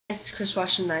It's Chris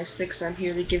watching 96. I'm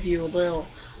here to give you a little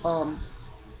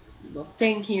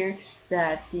thing here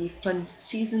that the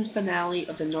season finale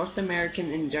of the North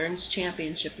American Endurance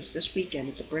Championship is this weekend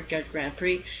at the Brickyard Grand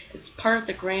Prix. It's part of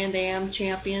the Grand Am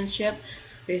Championship.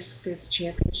 Basically, it's a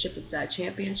championship inside a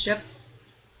championship.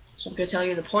 So I'm gonna tell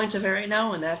you the points of it right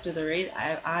now, and after the race,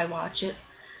 I watch it.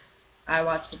 I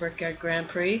watch the Brickyard Grand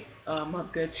Prix. I'm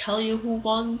gonna tell you who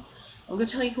won. I'm gonna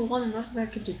tell you who won the North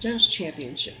American Endurance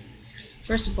Championship.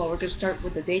 First of all, we're going to start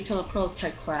with the Daytona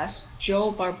Prototype class.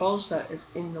 Joe Barbosa is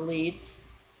in the lead.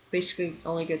 Basically,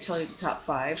 only going to tell you the top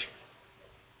 5.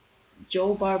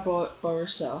 Joe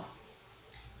Barbosa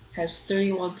has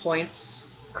 31 points.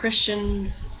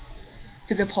 Christian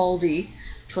Fittipaldi,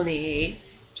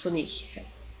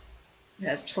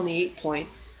 has 28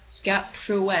 points. Scott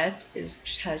Pruett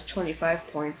has 25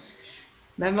 points.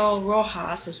 Memo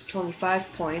Rojas has 25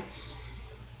 points.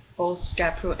 Both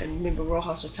Scott Pruett and Memo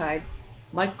Rojas are tied.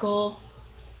 Michael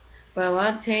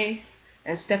Valente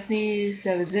and Stephanie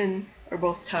Sevizin are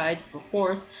both tied for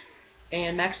 4th,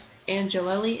 and Max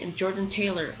Angelelli and Jordan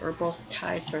Taylor are both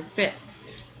tied for 5th.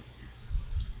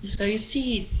 So you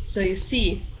see,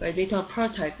 by Daytona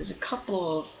Prototype, there's a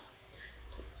couple of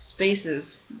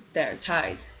spaces that are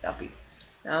tied.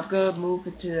 Now I'm gonna move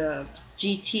into the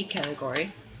GT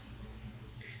category,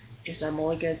 because I'm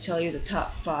only gonna tell you the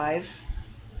top 5.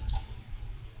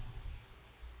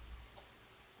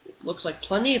 Looks like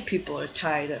plenty of people are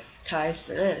tied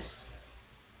for this.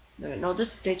 No, this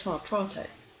is Daytona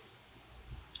Prototype.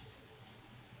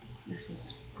 This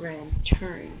is Grand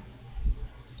Touring.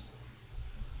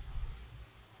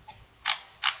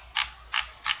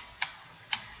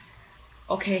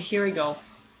 Okay, here we go.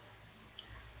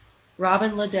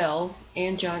 Robin Liddell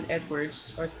and John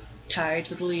Edwards are tied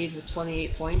for the lead with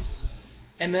 28 points.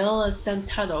 Emil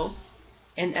Santado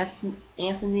and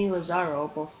Anthony Lazaro are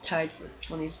both tied with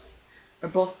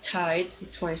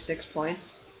 26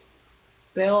 points.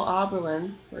 Bill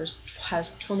Oberlin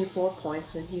has 24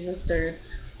 points and he's in 3rd.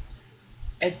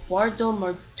 Eduardo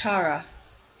Mortara,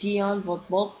 Dion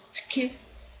Vodmoltke,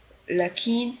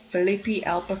 Lakin Felipe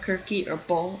Albuquerque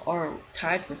are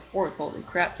tied for 4th. Holy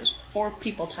crap, there's 4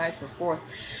 people tied for 4th.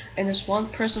 And there's one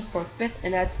person for 5th,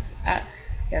 and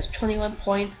he has 21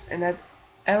 points, and that's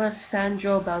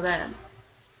Alessandro Baldan.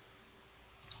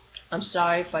 I'm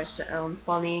sorry if I sound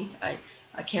funny. I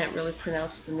can't really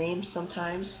pronounce the name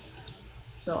sometimes.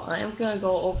 So I am going to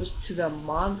go over to the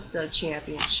Monster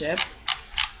Championship.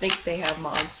 I think they have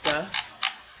Monster.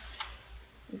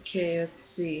 Okay,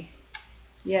 let's see.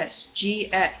 Yes,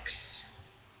 GX.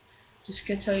 Just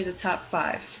going to tell you the top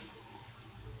 5.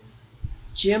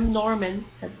 Jim Norman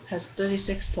has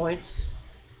 36 points.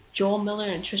 Joel Miller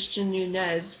and Tristan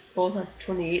Nunez both have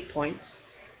 28 points.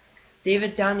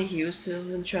 David Donahue,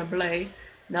 Sylvain Tremblay,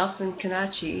 Nelson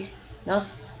Canachi,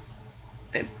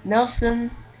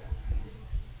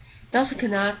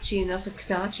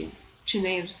 two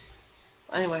names.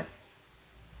 Anyway,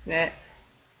 that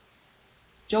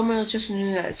Joe Miller, Tristan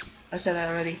Nunez, I said that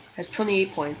already, has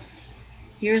 28 points.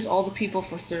 Here's all the people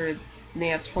for 3rd, and they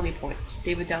have 20 points.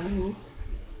 David Donahue,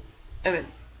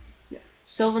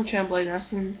 Sylvain Tremblay,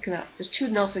 there's 2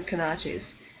 Nelson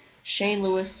Canachis, Shane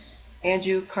Lewis,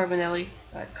 Andrew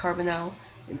Carbonell,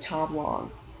 and Tom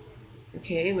Long.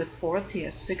 Okay, with 4th, he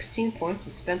has 16 points,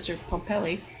 is Spencer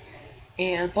Pompelli,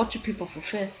 and a bunch of people for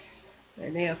 5th,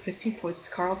 and they have 15 points.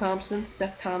 Carl Thompson,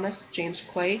 Seth Thomas, James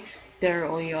Quay,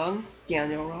 Daryl Young,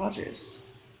 Daniel Rogers.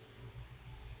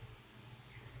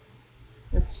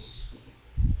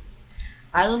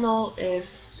 I don't know if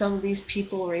some of these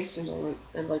people race in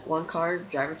like one car,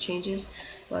 driver changes,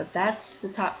 but that's the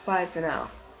top 5 for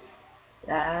now.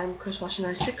 I'm Chris watching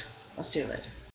 96. I'll see you later.